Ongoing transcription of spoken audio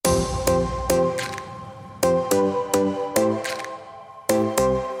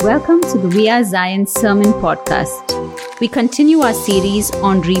Welcome to the We Are Zion Sermon Podcast. We continue our series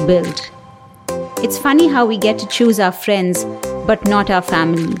on rebuild. It's funny how we get to choose our friends, but not our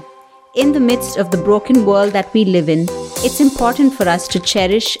family. In the midst of the broken world that we live in, it's important for us to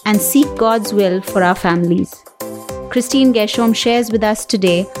cherish and seek God's will for our families. Christine Gershom shares with us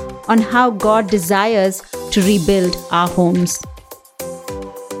today on how God desires to rebuild our homes.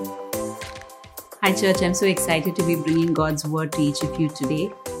 Hi church, I'm so excited to be bringing God's word to each of you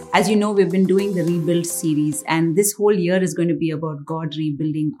today. As you know, we've been doing the Rebuild series, and this whole year is going to be about God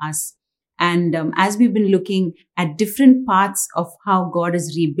rebuilding us. And as we've been looking at different parts of how God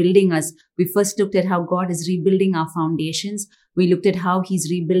is rebuilding us, we first looked at how God is rebuilding our foundations. We looked at how He's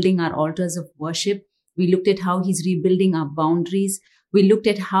rebuilding our altars of worship. We looked at how He's rebuilding our boundaries. We looked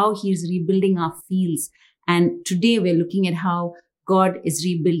at how He's rebuilding our fields. And today we're looking at how God is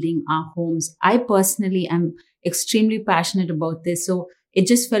rebuilding our homes. I personally am extremely passionate about this. So it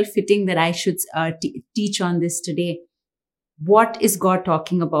just felt fitting that I should teach on this today. What is God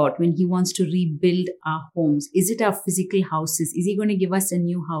talking about when He wants to rebuild our homes? Is it our physical houses? Is He going to give us a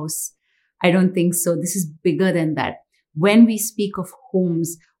new house? I don't think so. This is bigger than that. When we speak of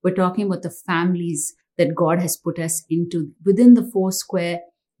homes, we're talking about the families that God has put us into within the 4 square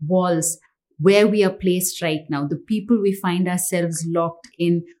walls where we are placed right now, the people we find ourselves locked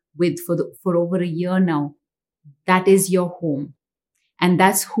in with for over a year now. That is your home. And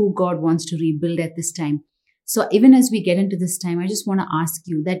that's who God wants to rebuild at this time. So even as we get into this time, I just want to ask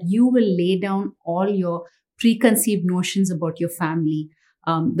you that you will lay down all your preconceived notions about your family.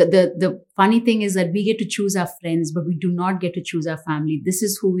 The funny thing is that we get to choose our friends, but we do not get to choose our family. This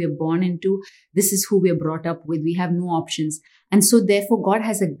is who we are born into. This is who we are brought up with. We have no options. And so therefore, God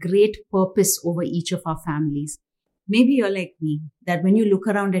has a great purpose over each of our families. Maybe you're like me, that when you look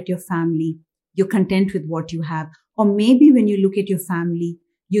around at your family, you're content with what you have. Or maybe when you look at your family,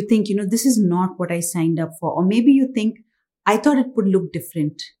 you think, this is not what I signed up for. Or maybe you think, I thought it would look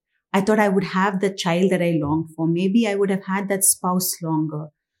different. I thought I would have the child that I longed for. Maybe I would have had that spouse longer.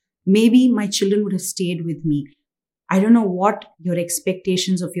 Maybe my children would have stayed with me. I don't know what your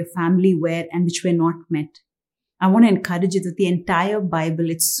expectations of your family were and which were not met. I want to encourage you that the entire Bible,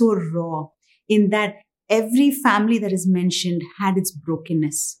 it's so raw in that every family that is mentioned had its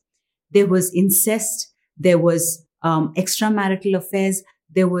brokenness. There was incest. There was extramarital affairs.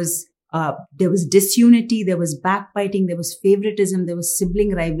 There was disunity. There was backbiting. There was favoritism. There was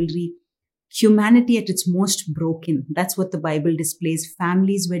sibling rivalry. Humanity at its most broken. That's what the Bible displays.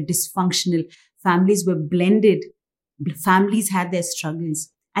 Families were dysfunctional. Families were blended. Families had their struggles.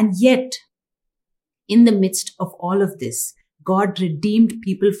 And yet, in the midst of all of this, God redeemed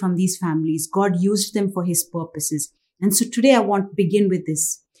people from these families. God used them for His purposes. And so today I want to begin with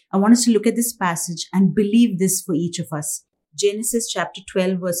this. I want us to look at this passage and believe this for each of us. Genesis chapter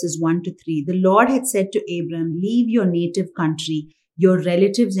 12 verses 1 to 3. The Lord had said to Abram, leave your native country, your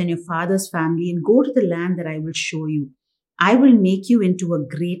relatives and your father's family, and go to the land that I will show you. I will make you into a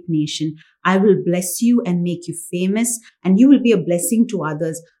great nation. I will bless you and make you famous, and you will be a blessing to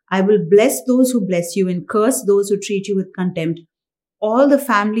others. I will bless those who bless you and curse those who treat you with contempt. All the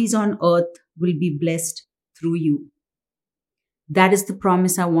families on earth will be blessed through you. That is the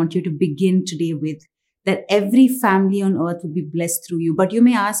promise I want you to begin today with, that every family on earth will be blessed through you. But you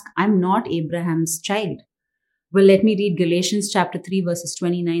may ask, I'm not Abraham's child. Well, let me read Galatians chapter 3 verses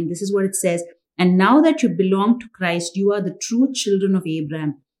 29. This is what it says. And now that you belong to Christ, you are the true children of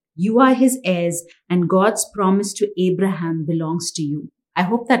Abraham. You are his heirs, and God's promise to Abraham belongs to you. I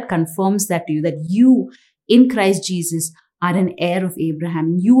hope that confirms that to you, that you in Christ Jesus are an heir of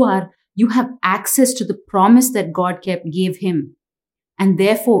Abraham. You have access to the promise that God gave him. And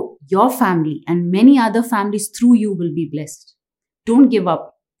therefore, your family and many other families through you will be blessed. Don't give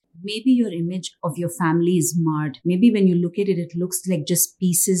up. Maybe your image of your family is marred. Maybe when you look at it, it looks like just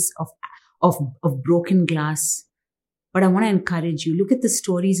pieces of broken glass. But I want to encourage you. Look at the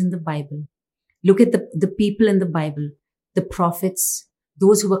stories in the Bible. Look at the people in the Bible, the prophets,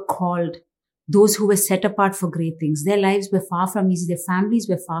 those who were called, those who were set apart for great things. Their lives were far from easy. Their families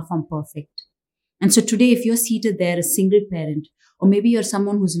were far from perfect. And so today, if you're seated there, a single parent, or maybe you're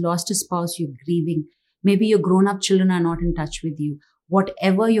someone who's lost a spouse, you're grieving. Maybe your grown-up children are not in touch with you.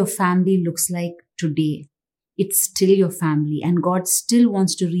 Whatever your family looks like today, it's still your family. And God still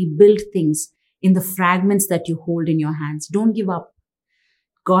wants to rebuild things in the fragments that you hold in your hands. Don't give up.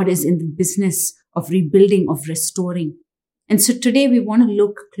 God is in the business of rebuilding, of restoring. And so today we want to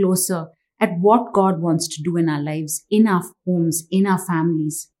look closer at what God wants to do in our lives, in our homes, in our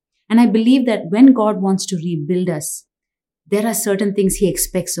families. And I believe that when God wants to rebuild us, there are certain things He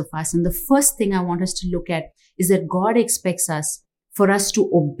expects of us. And the first thing I want us to look at is that God expects us for us to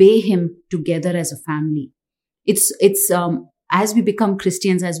obey him together as a family. It's as we become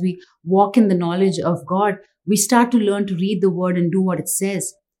Christians, as we walk in the knowledge of God, we start to learn to read the word and do what it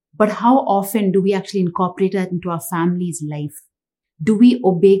says. But how often do we actually incorporate that into our family's life? Do we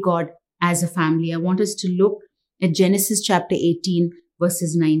obey God as a family? I want us to look at Genesis chapter 18,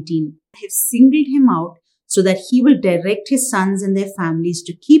 verses 19. I have singled him out so that he will direct his sons and their families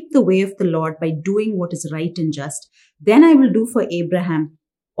to keep the way of the Lord by doing what is right and just. Then I will do for Abraham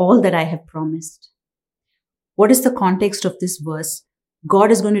all that I have promised. What is the context of this verse?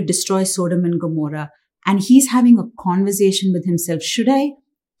 God is going to destroy Sodom and Gomorrah, and he's having a conversation with himself. Should I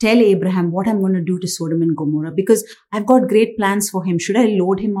tell Abraham what I'm going to do to Sodom and Gomorrah? Because I've got great plans for him. Should I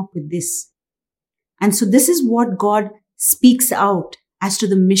load him up with this? And so this is what God speaks out as to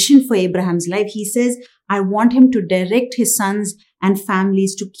the mission for Abraham's life. He says, I want him to direct his sons and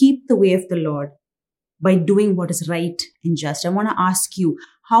families to keep the way of the Lord by doing what is right and just. I want to ask you,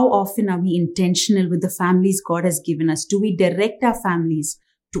 how often are we intentional with the families God has given us? Do we direct our families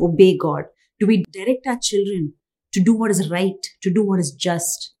to obey God? Do we direct our children to do what is right, to do what is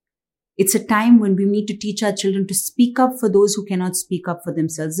just? It's a time when we need to teach our children to speak up for those who cannot speak up for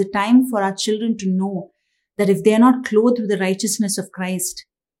themselves. It's a time for our children to know that if they are not clothed with the righteousness of Christ,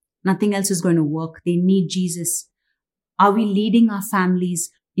 nothing else is going to work. They need Jesus. Are we leading our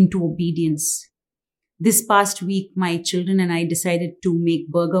families into obedience? This past week, my children and I decided to make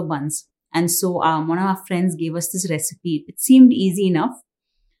burger buns. And so one of our friends gave us this recipe. It seemed easy enough,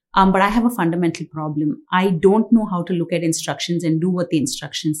 but I have a fundamental problem. I don't know how to look at instructions and do what the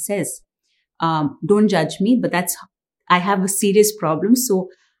instruction says. Don't judge me, but I have a serious problem. So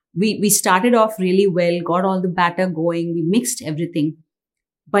we started off really well, got all the batter going. We mixed everything.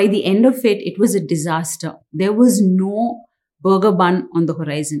 By the end of it, it was a disaster. There was no burger bun on the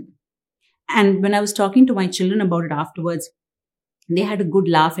horizon. And when I was talking to my children about it afterwards, they had a good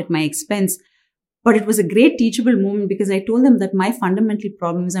laugh at my expense. But it was a great teachable moment because I told them that my fundamental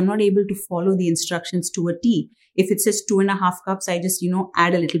problem is I'm not able to follow the instructions to a T. If it says 2.5 cups, I just,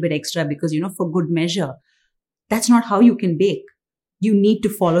 add a little bit extra because, for good measure. That's not how you can bake. You need to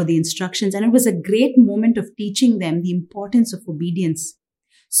follow the instructions. And it was a great moment of teaching them the importance of obedience.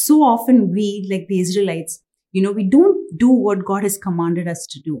 So often we, like the Israelites, we don't do what God has commanded us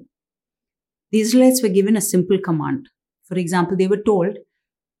to do. The Israelites were given a simple command. For example, they were told,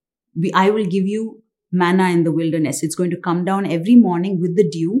 I will give you manna in the wilderness. It's going to come down every morning with the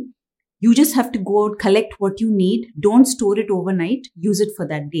dew. You just have to go out, collect what you need. Don't store it overnight. Use it for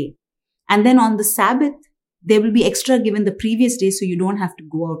that day. And then on the Sabbath, there will be extra given the previous day so you don't have to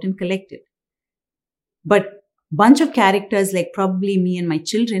go out and collect it. But bunch of characters like probably me and my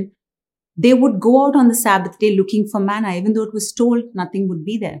children, they would go out on the Sabbath day looking for manna, even though it was told nothing would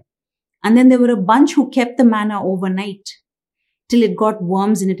be there. And then there were a bunch who kept the manna overnight till it got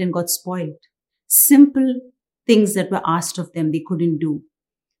worms in it and got spoiled. Simple things that were asked of them, they couldn't do.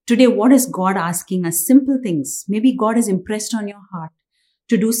 Today, what is God asking us? Simple things. Maybe God has impressed on your heart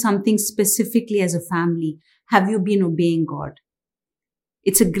to do something specifically as a family. Have you been obeying God?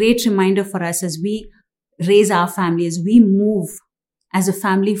 It's a great reminder for us as we raise our family, as we move as a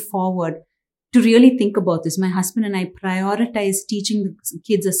family forward, to really think about this. My husband and I prioritize teaching the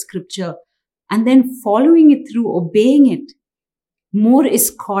kids a scripture and then following it through, obeying it. More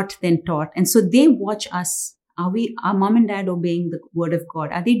is caught than taught. And so they watch us. Are our mom and dad obeying the word of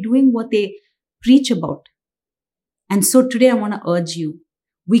God? Are they doing what they preach about? And so today I want to urge you,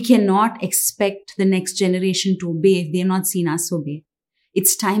 we cannot expect the next generation to obey if they've not seen us obey.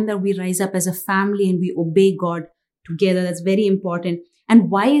 It's time that we rise up as a family and we obey God together. That's very important. And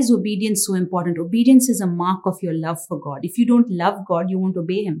why is obedience so important? Obedience is a mark of your love for God. If you don't love God, you won't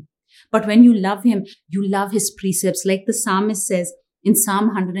obey him. But when you love him, you love his precepts. Like the psalmist says in Psalm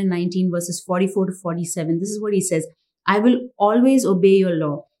 119 verses 44 to 47, this is what he says, I will always obey your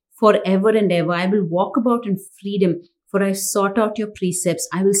law forever and ever. I will walk about in freedom, for I sought out your precepts.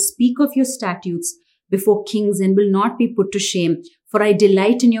 I will speak of your statutes before kings and will not be put to shame, for I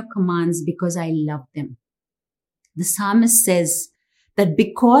delight in your commands because I love them. The psalmist says that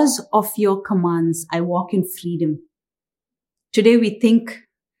because of your commands, I walk in freedom. Today we think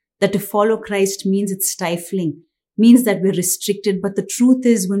that to follow Christ means it's stifling, means that we're restricted. But the truth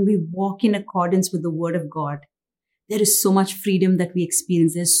is, when we walk in accordance with the word of God, there is so much freedom that we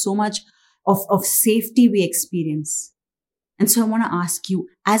experience. There's so much of safety we experience. And so I want to ask you,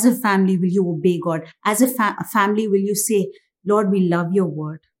 as a family, will you obey God? As a family, will you say, Lord, we love your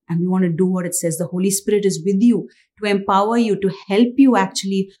word and we want to do what it says. The Holy Spirit is with you to empower you, to help you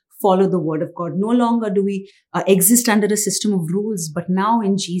actually follow the word of God. No longer do we exist under a system of rules, but now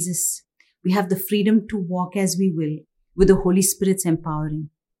in Jesus, we have the freedom to walk as we will. with the Holy Spirit's empowering.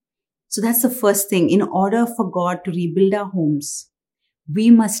 So that's the first thing. In order for God to rebuild our homes, we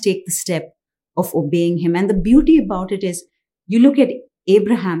must take the step of obeying Him. And the beauty about it is, you look at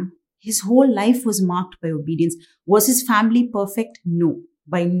Abraham, his whole life was marked by obedience. Was his family perfect? No,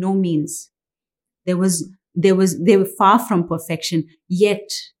 by no means. They were far from perfection. Yet,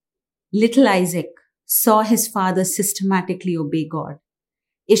 little Isaac saw his father systematically obey God.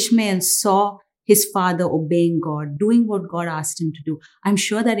 Ishmael saw his father obeying God, doing what God asked him to do. I'm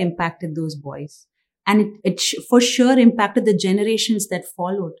sure that impacted those boys. And it for sure impacted the generations that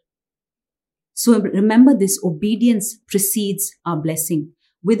followed. So remember this, obedience precedes our blessing.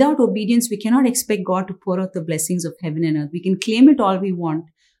 Without obedience, we cannot expect God to pour out the blessings of heaven and earth. We can claim it all we want,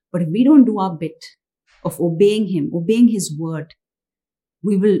 but if we don't do our bit of obeying Him, obeying His word,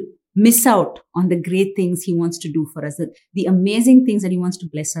 we will miss out on the great things He wants to do for us, the amazing things that He wants to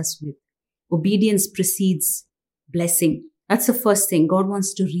bless us with. Obedience precedes blessing. That's the first thing. God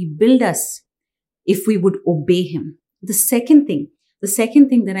wants to rebuild us if we would obey Him. The second thing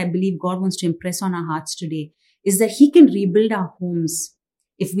that I believe God wants to impress on our hearts today is that He can rebuild our homes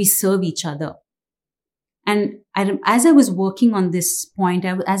if we serve each other. And as I was working on this point,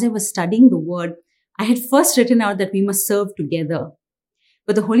 as I was studying the word, I had first written out that we must serve together.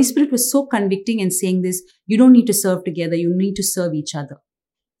 But the Holy Spirit was so convicting in saying this, you don't need to serve together, you need to serve each other.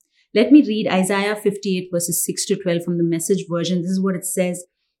 Let me read Isaiah 58 verses 6 to 12 from the Message version. This is what it says.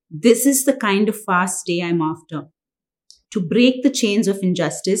 This is the kind of fast day I'm after. To break the chains of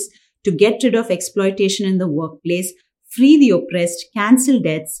injustice, to get rid of exploitation in the workplace, free the oppressed, cancel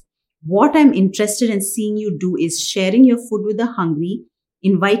debts. What I'm interested in seeing you do is sharing your food with the hungry,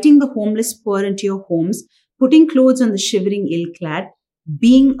 inviting the homeless poor into your homes, putting clothes on the shivering ill-clad,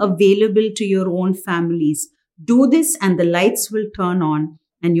 being available to your own families. Do this and the lights will turn on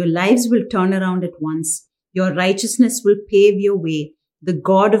and your lives will turn around at once. Your righteousness will pave your way. The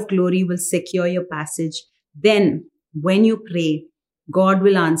God of glory will secure your passage. Then, when you pray, God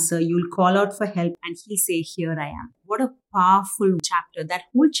will answer. You'll call out for help and He'll say, here I am. What a powerful chapter. That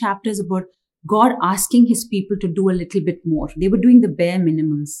whole chapter is about God asking His people to do a little bit more. They were doing the bare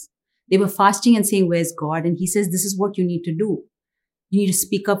minimums. They were fasting and saying, where's God? And He says, this is what you need to do. You need to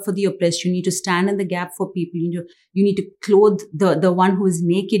speak up for the oppressed. You need to stand in the gap for people. You need to clothe the one who is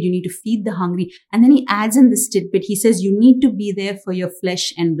naked. You need to feed the hungry. And then He adds in this tidbit. He says, you need to be there for your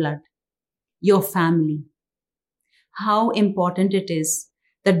flesh and blood, your family. How important it is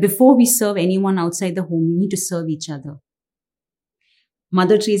that before we serve anyone outside the home, we need to serve each other.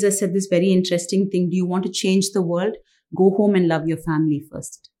 Mother Teresa said this very interesting thing. Do you want to change the world? Go home and love your family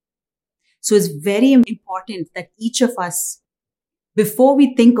first. So it's very important that each of us, before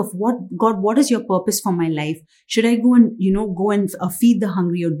we think of what is your purpose for my life? Should I go and feed the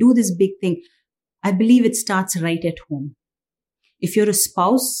hungry or do this big thing? I believe it starts right at home. If you're a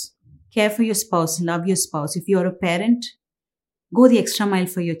spouse, care for your spouse, love your spouse. If you're a parent, go the extra mile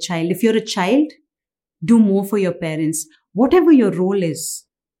for your child. If you're a child, do more for your parents. Whatever your role is,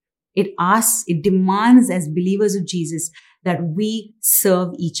 it demands as believers of Jesus that we serve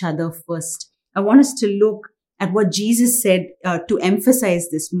each other first. I want us to look at what Jesus said to emphasize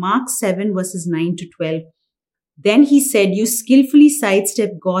this. Mark 7 verses 9 to 12. Then He said, you skillfully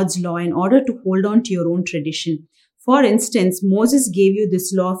sidestep God's law in order to hold on to your own tradition. For instance, Moses gave you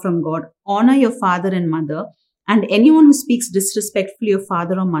this law from God, honor your father and mother, and anyone who speaks disrespectfully of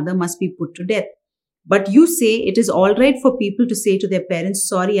father or mother must be put to death. But you say it is all right for people to say to their parents,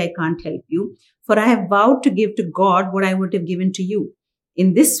 sorry, I can't help you, for I have vowed to give to God what I would have given to you.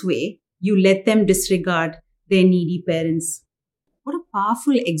 In this way, you let them disregard their needy parents. What a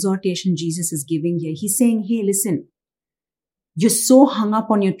powerful exhortation Jesus is giving here. He's saying, hey, listen, you're so hung up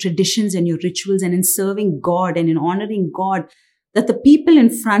on your traditions and your rituals and in serving God and in honoring God that the people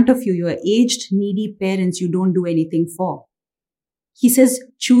in front of you, your aged, needy parents, you don't do anything for. He says,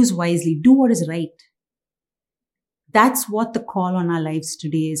 choose wisely, do what is right. That's what the call on our lives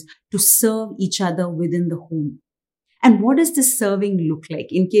today is, to serve each other within the home. And what does this serving look like?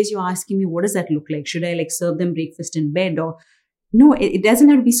 In case you're asking me, what does that look like? Should I serve them breakfast in bed? Or no, it doesn't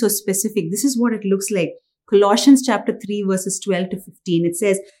have to be so specific. This is what it looks like. Colossians chapter 3 verses 12 to 15. It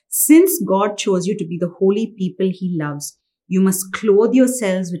says, since God chose you to be the holy people He loves, you must clothe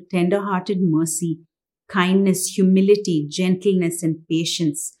yourselves with tender-hearted mercy, kindness, humility, gentleness, and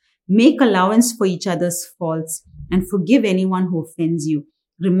patience. Make allowance for each other's faults and forgive anyone who offends you.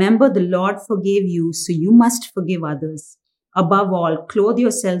 Remember, the Lord forgave you, so you must forgive others. Above all, clothe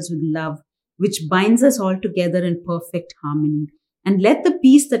yourselves with love, which binds us all together in perfect harmony. And let the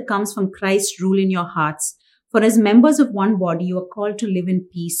peace that comes from Christ rule in your hearts. For as members of one body, you are called to live in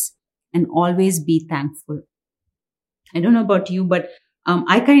peace and always be thankful. I don't know about you, but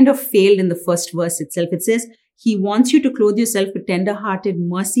I kind of failed in the first verse itself. It says, He wants you to clothe yourself with tender-hearted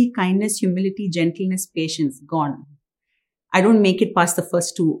mercy, kindness, humility, gentleness, patience. Gone. I don't make it past the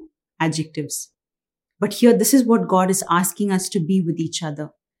first two adjectives. But here, this is what God is asking us to be with each other.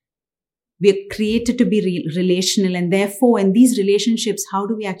 We are created to be relational, and therefore, in these relationships, how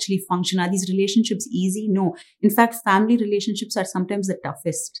do we actually function? Are these relationships easy? No. In fact, family relationships are sometimes the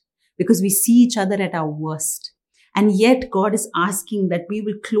toughest because we see each other at our worst. And yet, God is asking that we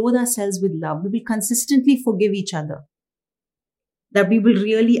will clothe ourselves with love. We will consistently forgive each other. That we will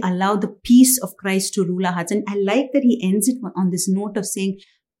really allow the peace of Christ to rule our hearts. And I like that He ends it on this note of saying,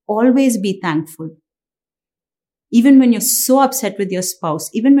 always be thankful. Even when you're so upset with your spouse,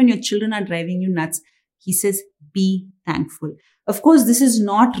 even when your children are driving you nuts, He says, be thankful. Of course, this is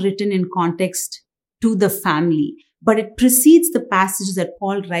not written in context to the family, but it precedes the passage that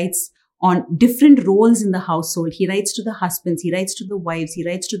Paul writes on different roles in the household. He writes to the husbands, he writes to the wives, he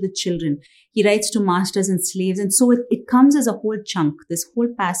writes to the children, he writes to masters and slaves. And so it comes as a whole chunk, this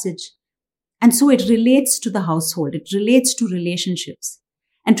whole passage. And so it relates to the household. It relates to relationships.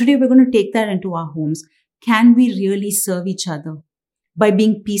 And today we're going to take that into our homes. Can we really serve each other by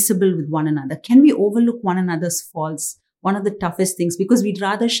being peaceable with one another? Can we overlook one another's faults? One of the toughest things, because we'd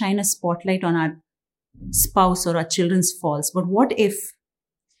rather shine a spotlight on our spouse or our children's faults. But what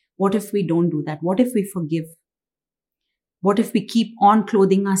if we don't do that? What if we forgive? What if we keep on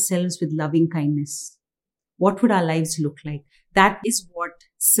clothing ourselves with loving kindness? What would our lives look like? That is what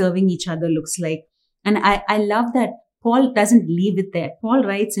serving each other looks like. And I love that Paul doesn't leave it there. Paul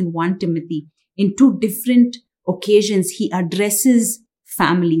writes in 1 Timothy, in 2 different occasions, he addresses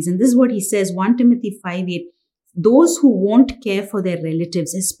families. And this is what he says, 1 Timothy 5:8. Those who won't care for their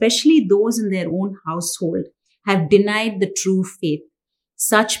relatives, especially those in their own household, have denied the true faith.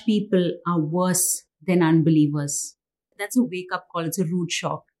 Such people are worse than unbelievers. That's a wake-up call. It's a rude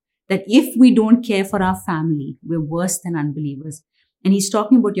shock. That if we don't care for our family, we're worse than unbelievers. And he's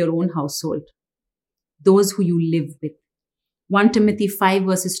talking about your own household, those who you live with. 1 Timothy 5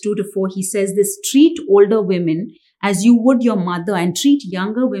 verses 2 to 4, he says this, treat older women as you would your mother, and treat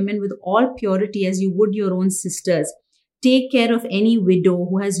younger women with all purity as you would your own sisters. Take care of any widow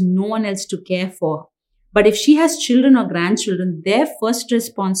who has no one else to care for. But if she has children or grandchildren, their first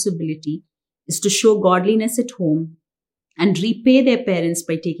responsibility is to show godliness at home and repay their parents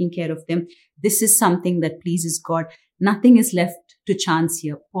by taking care of them. This is something that pleases God. Nothing is left to chance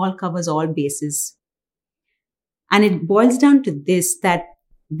here. Paul covers all bases. And it boils down to this, that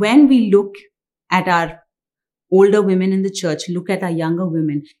when we look at our older women in the church, look at our younger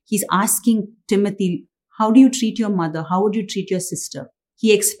women, he's asking Timothy, how do you treat your mother? How would you treat your sister?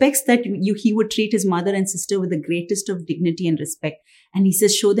 He expects that he would treat his mother and sister with the greatest of dignity and respect. And he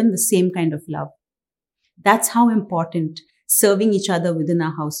says, show them the same kind of love. That's how important serving each other within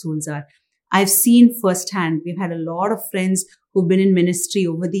our households are. I've seen firsthand, we've had a lot of friends who've been in ministry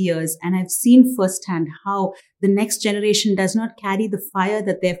over the years, and I've seen firsthand how the next generation does not carry the fire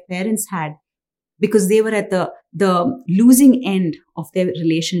that their parents had because they were at the losing end of their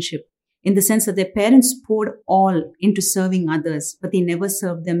relationship, in the sense that their parents poured all into serving others, but they never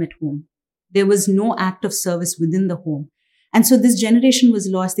served them at home. There was no act of service within the home. And so this generation was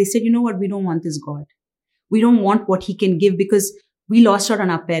lost. They said, you know what? We don't want this God. We don't want what He can give because we lost out on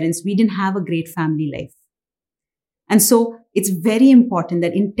our parents. We didn't have a great family life. And so it's very important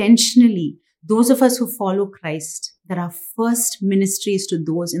that intentionally, those of us who follow Christ, that our first ministry is to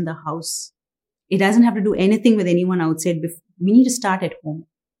those in the house. It doesn't have to do anything with anyone outside. We need to start at home.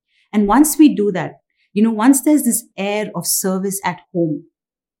 And once we do that, once there's this air of service at home,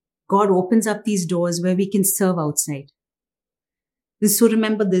 God opens up these doors where we can serve outside. So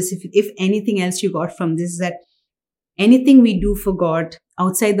remember this, if anything else you got from this, is that anything we do for God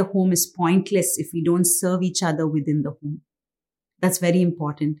outside the home is pointless if we don't serve each other within the home. That's very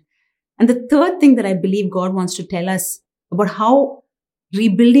important. And the third thing that I believe God wants to tell us about how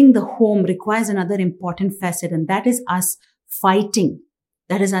rebuilding the home requires another important facet, and that is us fighting.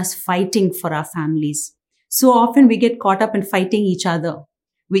 That is us fighting for our families. So often we get caught up in fighting each other.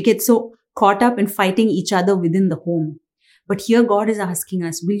 We get so caught up in fighting each other within the home. But here God is asking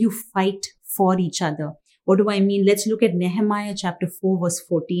us, will you fight for each other? What do I mean? Let's look at Nehemiah chapter 4 verse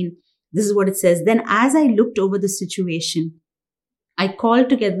 14. This is what it says. Then as I looked over the situation, I called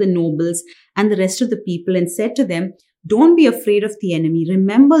together the nobles and the rest of the people and said to them, don't be afraid of the enemy.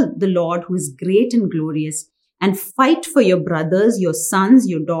 Remember the Lord who is great and glorious, and fight for your brothers, your sons,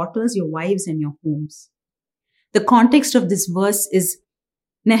 your daughters, your wives, and your homes. The context of this verse is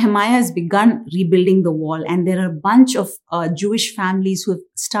Nehemiah has begun rebuilding the wall, and there are a bunch of Jewish families who have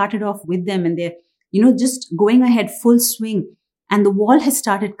started off with them, and they're just going ahead full swing. And the wall has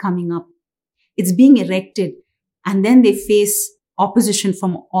started coming up. It's being erected. And then they face opposition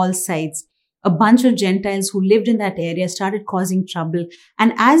from all sides. A bunch of Gentiles who lived in that area started causing trouble.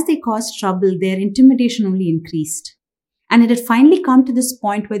 And as they caused trouble, their intimidation only increased. And it had finally come to this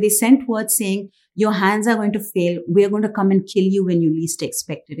point where they sent word saying, your hands are going to fail. We are going to come and kill you when you least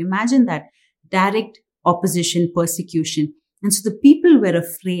expect it. Imagine that. Direct opposition, persecution. And so the people were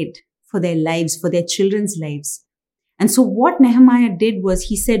afraid for their lives, for their children's lives. And so what Nehemiah did was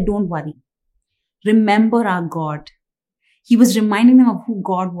he said, don't worry. Remember our God. He was reminding them of who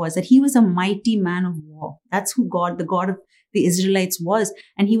God was, that he was a mighty man of war. That's who God, the God of the Israelites was.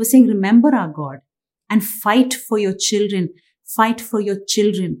 And he was saying, remember our God and fight for your children, fight for your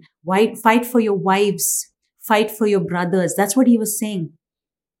children, fight for your wives, fight for your brothers. That's what he was saying.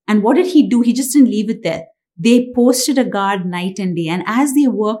 And what did he do? He just didn't leave it there. They posted a guard night and day. And as they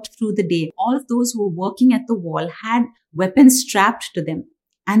worked through the day, all of those who were working at the wall had weapons strapped to them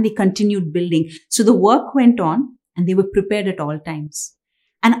and they continued building. So the work went on and they were prepared at all times.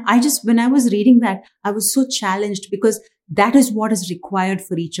 And when I was reading that, I was so challenged because that is what is required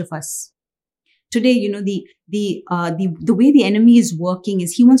for each of us. Today, the way the enemy is working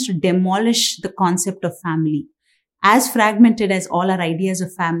is he wants to demolish the concept of family. As fragmented as all our ideas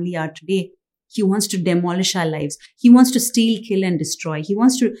of family are today, he wants to demolish our lives. He wants to steal, kill, and destroy. He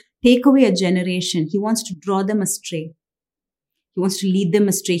wants to take away a generation. He wants to draw them astray. He wants to lead them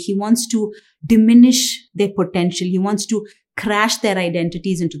astray. He wants to diminish their potential. He wants to crash their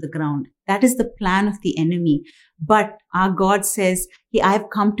identities into the ground. That is the plan of the enemy. But our God says, hey, I have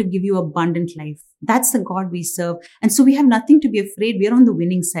come to give you abundant life. That's the God we serve. And so we have nothing to be afraid. We are on the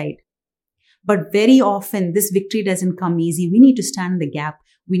winning side. But very often, this victory doesn't come easy. We need to stand in the gap.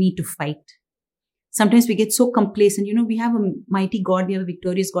 We need to fight. Sometimes we get so complacent. We have a mighty God. We have a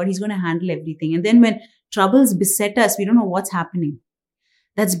victorious God. He's going to handle everything. And then when troubles beset us, we don't know what's happening.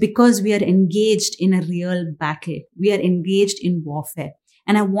 That's because we are engaged in a real battle. We are engaged in warfare.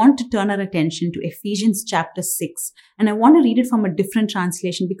 And I want to turn our attention to Ephesians chapter 6. And I want to read it from a different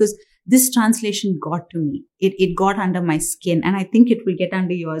translation because this translation got to me. It got under my skin. And I think it will get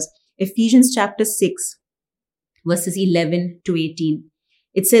under yours. Ephesians chapter 6, verses 11 to 18.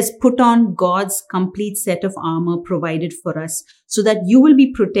 It says, put on God's complete set of armor provided for us so that you will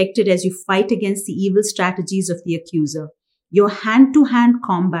be protected as you fight against the evil strategies of the accuser. Your hand-to-hand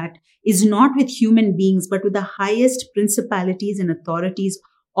combat is not with human beings, but with the highest principalities and authorities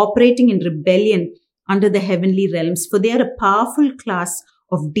operating in rebellion under the heavenly realms. For they are a powerful class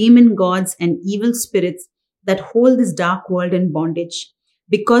of demon gods and evil spirits that hold this dark world in bondage.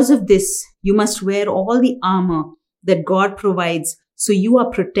 Because of this, you must wear all the armor that God provides, so you are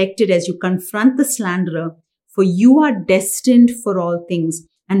protected as you confront the slanderer, for you are destined for all things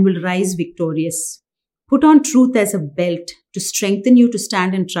and will rise victorious. Put on truth as a belt to strengthen you to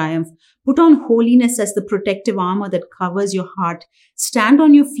stand in triumph. Put on holiness as the protective armor that covers your heart. Stand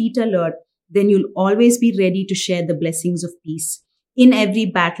on your feet alert, then you'll always be ready to share the blessings of peace. In every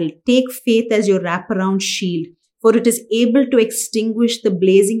battle, take faith as your wraparound shield, for it is able to extinguish the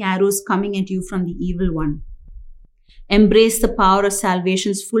blazing arrows coming at you from the evil one. Embrace the power of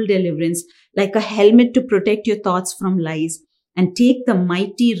salvation's full deliverance like a helmet to protect your thoughts from lies, and take the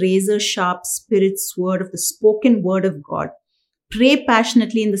mighty razor-sharp spirit sword of the spoken word of God. Pray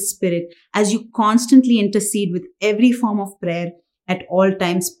passionately in the Spirit as you constantly intercede with every form of prayer at all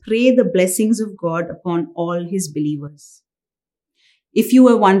times. Pray the blessings of God upon all his believers. If you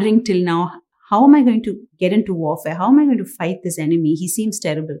were wondering till now, how am I going to get into warfare? How am I going to fight this enemy? He seems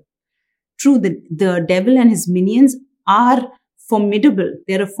terrible. True, the devil and his minions are formidable.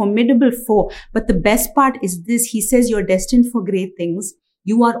 They're a formidable foe. But the best part is this. He says you're destined for great things.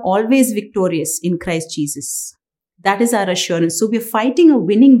 You are always victorious in Christ Jesus. That is our assurance. So we're fighting a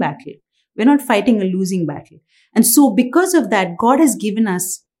winning battle. We're not fighting a losing battle. And so because of that, God has given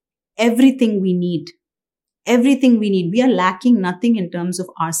us everything we need. Everything we need. We are lacking nothing in terms of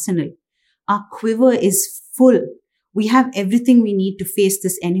arsenal. Our quiver is full. We have everything we need to face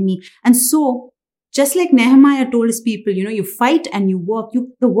this enemy. And so, just like Nehemiah told his people, you fight and you work.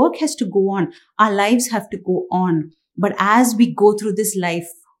 The work has to go on. Our lives have to go on. But as we go through this life,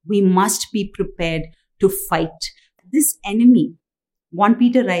 we must be prepared to fight. This enemy,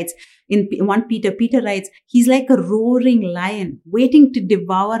 Peter writes, he's like a roaring lion waiting to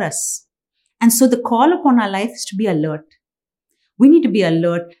devour us. And so the call upon our life is to be alert. We need to be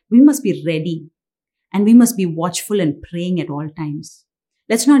alert. We must be ready. And we must be watchful and praying at all times.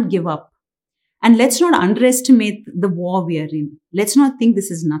 Let's not give up. And let's not underestimate the war we are in. Let's not think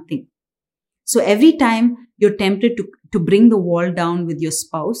this is nothing. So every time you're tempted to bring the wall down with your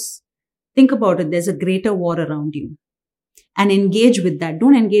spouse, Think about it. There's a greater war around you. And engage with that.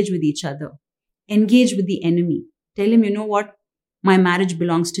 Don't engage with each other. Engage with the enemy. Tell him, you know what? My marriage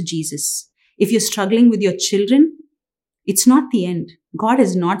belongs to Jesus. If you're struggling with your children, it's not the end. God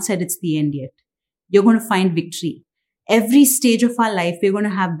has not said it's the end yet. You're going to find victory. Every stage of our life, we're going to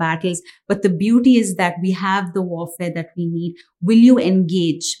have battles. But the beauty is that we have the warfare that we need. Will you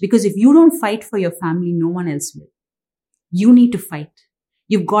engage? Because if you don't fight for your family, no one else will. You need to fight.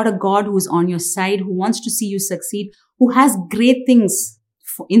 You've got a God who is on your side, who wants to see you succeed, who has great things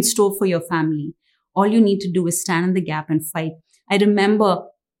in store for your family. All you need to do is stand in the gap and fight. I remember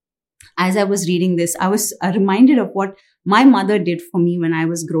as I was reading this, I was reminded of what my mother did for me when I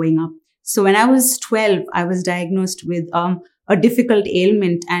was growing up. So when I was 12, I was diagnosed with a difficult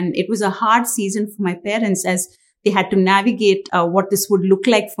ailment, and it was a hard season for my parents as they had to navigate what this would look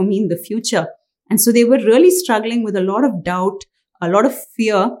like for me in the future. And so they were really struggling with a lot of doubt, a lot of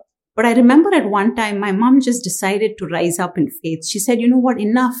fear. But I remember at one time, my mom just decided to rise up in faith. She said, you know what,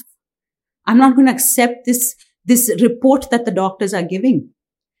 enough. I'm not going to accept this report that the doctors are giving,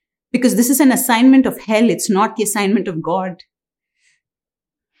 because this is an assignment of hell. It's not the assignment of God.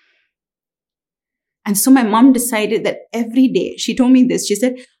 And so my mom decided that every day, she told me this, she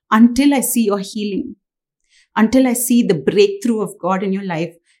said, until I see your healing, until I see the breakthrough of God in your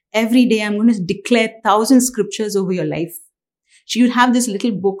life, every day I'm going to declare 1,000 scriptures over your life. She would have this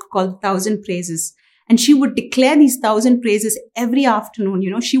little book called 1,000 Praises. And she would declare these 1,000 praises every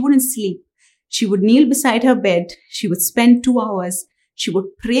afternoon. She wouldn't sleep. She would kneel beside her bed. She would spend 2 hours. She would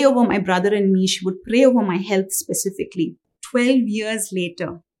pray over my brother and me. She would pray over my health specifically. 12 years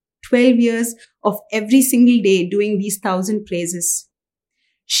later, 12 years of every single day doing these 1,000 praises,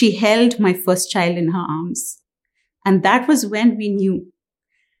 she held my first child in her arms. And that was when we knew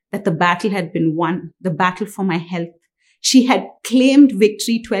that the battle had been won, the battle for my health. She had claimed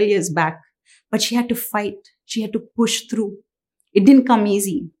victory 12 years back, but she had to fight. She had to push through. It didn't come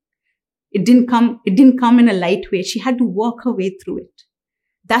easy. It didn't come in a light way. She had to work her way through it.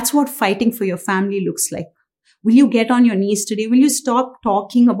 That's what fighting for your family looks like. Will you get on your knees today? Will you stop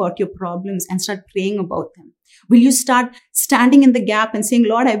talking about your problems and start praying about them? Will you start standing in the gap and saying,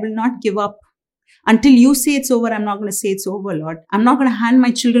 Lord, I will not give up. Until you say it's over, I'm not going to say it's over, Lord. I'm not going to hand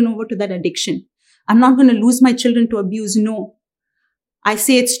my children over to that addiction. I'm not going to lose my children to abuse. No. I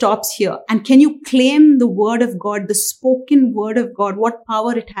say it stops here. And can you claim the word of God, the spoken word of God, what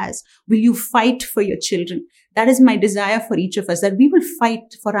power it has? Will you fight for your children? That is my desire for each of us, that we will fight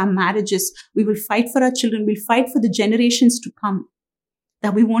for our marriages. We will fight for our children. We'll fight for the generations to come,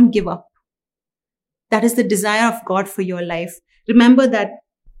 that we won't give up. That is the desire of God for your life. Remember that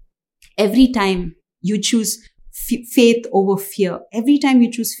every time you choose faith over fear, every time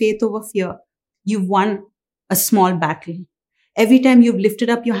you choose faith over fear, you've won a small battle. Every time you've lifted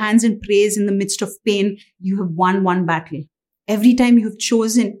up your hands in praise in the midst of pain, you have won one battle. Every time you've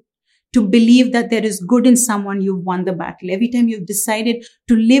chosen to believe that there is good in someone, you've won the battle. Every time you've decided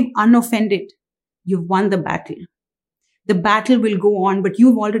to live unoffended, you've won the battle. The battle will go on, but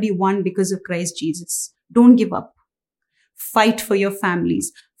you've already won because of Christ Jesus. Don't give up. Fight for your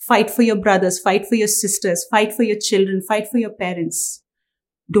families. Fight for your brothers. Fight for your sisters. Fight for your children. Fight for your parents.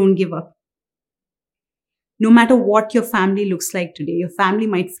 Don't give up. No matter what your family looks like today, your family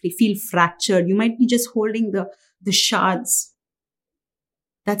might feel fractured. You might be just holding the shards.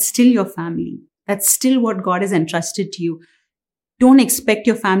 That's still your family. That's still what God has entrusted to you. Don't expect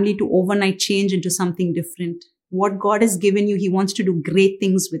your family to overnight change into something different. What God has given you, He wants to do great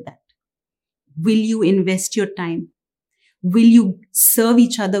things with that. Will you invest your time? Will you serve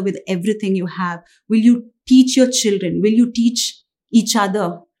each other with everything you have? Will you teach your children? Will you teach each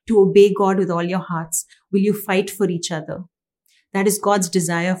other to obey God with all your hearts? Will you fight for each other? That is God's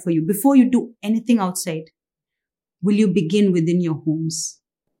desire for you. Before you do anything outside, will you begin within your homes?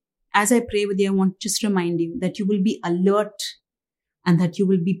 As I pray with you, I want to just remind you that you will be alert and that you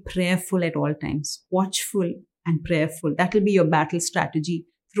will be prayerful at all times, watchful and prayerful. That will be your battle strategy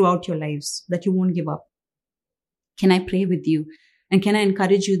throughout your lives, that you won't give up. Can I pray with you? And can I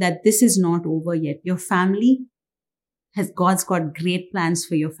encourage you that this is not over yet? Your family God's got great plans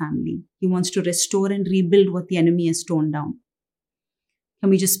for your family. He wants to restore and rebuild what the enemy has torn down. Can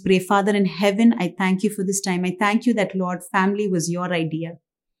we just pray? Father in heaven, I thank you for this time. I thank you that, Lord, family was your idea.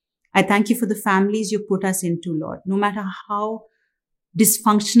 I thank you for the families you put us into, Lord. No matter how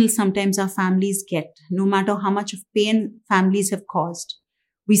dysfunctional sometimes our families get, no matter how much of pain families have caused,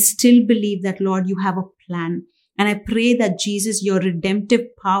 we still believe that, Lord, you have a plan. And I pray that, Jesus, your redemptive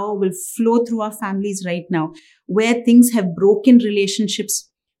power will flow through our families right now, where things have broken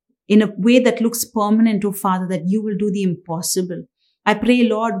relationships in a way that looks permanent, oh Father, that you will do the impossible. I pray,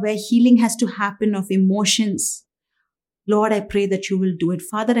 Lord, where healing has to happen of emotions, Lord, I pray that you will do it.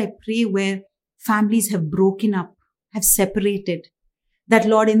 Father, I pray where families have broken up, have separated, that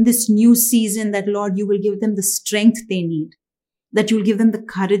Lord, in this new season, that Lord, you will give them the strength they need, that you will give them the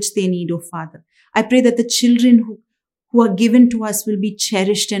courage they need, oh Father. I pray that the children who are given to us will be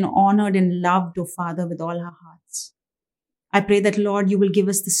cherished and honored and loved, oh Father, with all our hearts. I pray that, Lord, you will give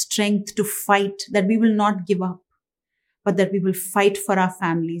us the strength to fight, that we will not give up, but that we will fight for our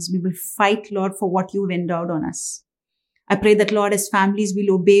families. We will fight, Lord, for what you've endowed on us. I pray that, Lord, as families,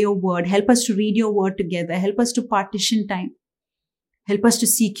 we'll obey your word. Help us to read your word together. Help us to partition time. Help us to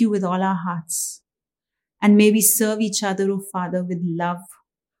seek you with all our hearts. And may we serve each other, oh Father, with love,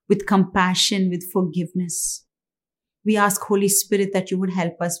 with compassion, with forgiveness. We ask, Holy Spirit, that you would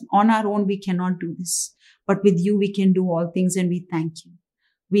help us. On our own, we cannot do this. But with you, we can do all things, and we thank you.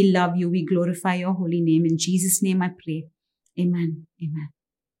 We love you. We glorify your holy name. In Jesus' name I pray. Amen. Amen.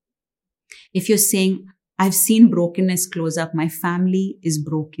 If you're saying, I've seen brokenness close up. My family is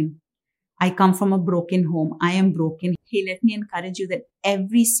broken. I come from a broken home. I am broken. Hey, let me encourage you that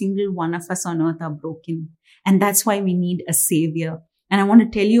every single one of us on earth are broken. And that's why we need a savior. And I want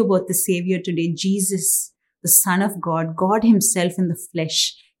to tell you about the savior today. Jesus, the Son of God, God himself in the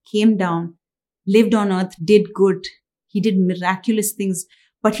flesh, came down, lived on earth, did good. He did miraculous things,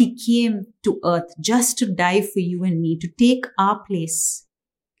 but he came to earth just to die for you and me, to take our place.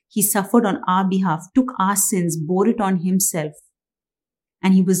 He suffered on our behalf, took our sins, bore it on himself.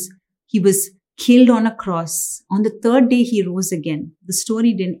 And he was killed on a cross. On the third day, he rose again. The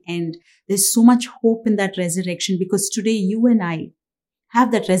story didn't end. There's so much hope in that resurrection, because today you and I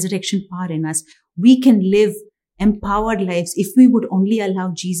have that resurrection power in us. We can live empowered lives if we would only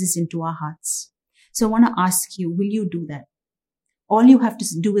allow Jesus into our hearts. So I want to ask you, will you do that? All you have to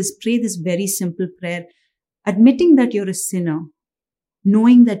do is pray this very simple prayer, admitting that you're a sinner,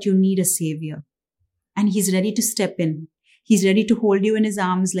 knowing that you need a savior, and he's ready to step in. He's ready to hold you in his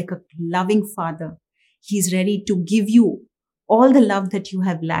arms like a loving father. He's ready to give you all the love that you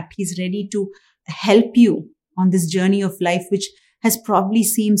have lacked. He's ready to help you on this journey of life, which has probably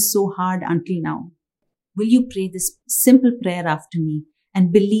seemed so hard until now. Will you pray this simple prayer after me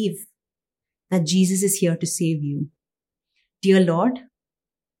and believe that Jesus is here to save you? Dear Lord,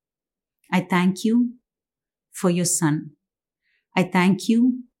 I thank you for your Son. I thank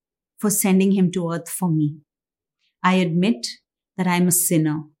you for sending him to earth for me. I admit that I'm a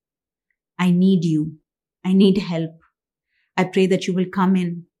sinner. I need you. I need help. I pray that you will come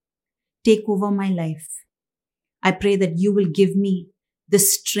in, take over my life. I pray that you will give me the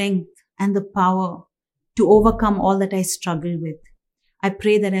strength and the power to overcome all that I struggle with. I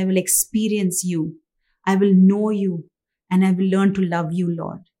pray that I will experience you. I will know you, and I will learn to love you,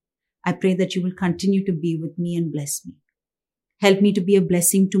 Lord. I pray that you will continue to be with me and bless me. Help me to be a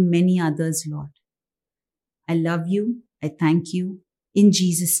blessing to many others, Lord. I love you. I thank you. In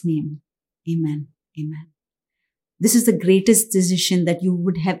Jesus' name, amen. Amen. This is the greatest decision that you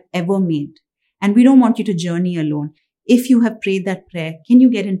would have ever made. And we don't want you to journey alone. If you have prayed that prayer, can you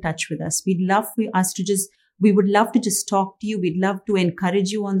get in touch with us? We would love to just talk to you. We'd love to encourage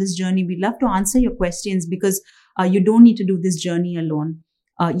you on this journey. We'd love to answer your questions, because you don't need to do this journey alone.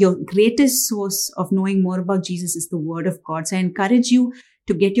 Your greatest source of knowing more about Jesus is the Word of God. So I encourage you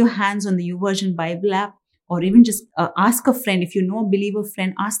to get your hands on the YouVersion Bible app, or even just ask a friend. If you know a believer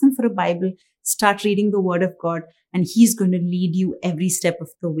friend, ask them for a Bible, start reading the Word of God, and he's going to lead you every step of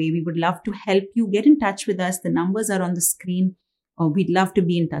the way. We would love to help you. Get in touch with us. The numbers are on the screen. We'd love to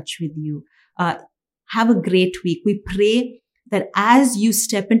be in touch with you. Have a great week. We pray that as you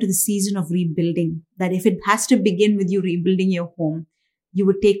step into the season of rebuilding, that if it has to begin with you rebuilding your home, you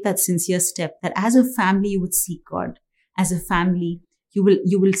would take that sincere step, that as a family, you would seek God. As a family,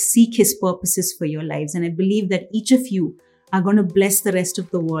 you will seek his purposes for your lives. And I believe that each of you are going to bless the rest of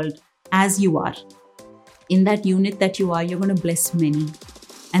the world as you are. In that unit that you are, you're going to bless many.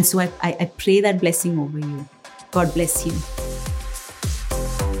 And so I pray that blessing over you. God bless you.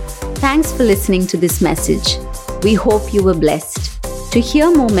 Thanks for listening to this message. We hope you were blessed. To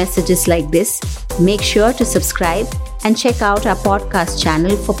hear more messages like this, make sure to subscribe and check out our podcast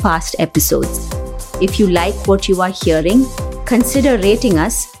channel for past episodes. If you like what you are hearing, consider rating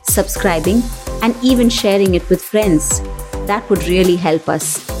us, subscribing, and even sharing it with friends. That would really help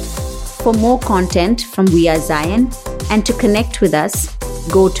us. For more content from We Are Zion and to connect with us,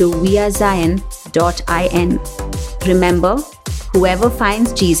 go to wearezion.in. Remember, whoever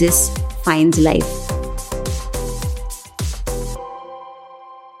finds Jesus finds life.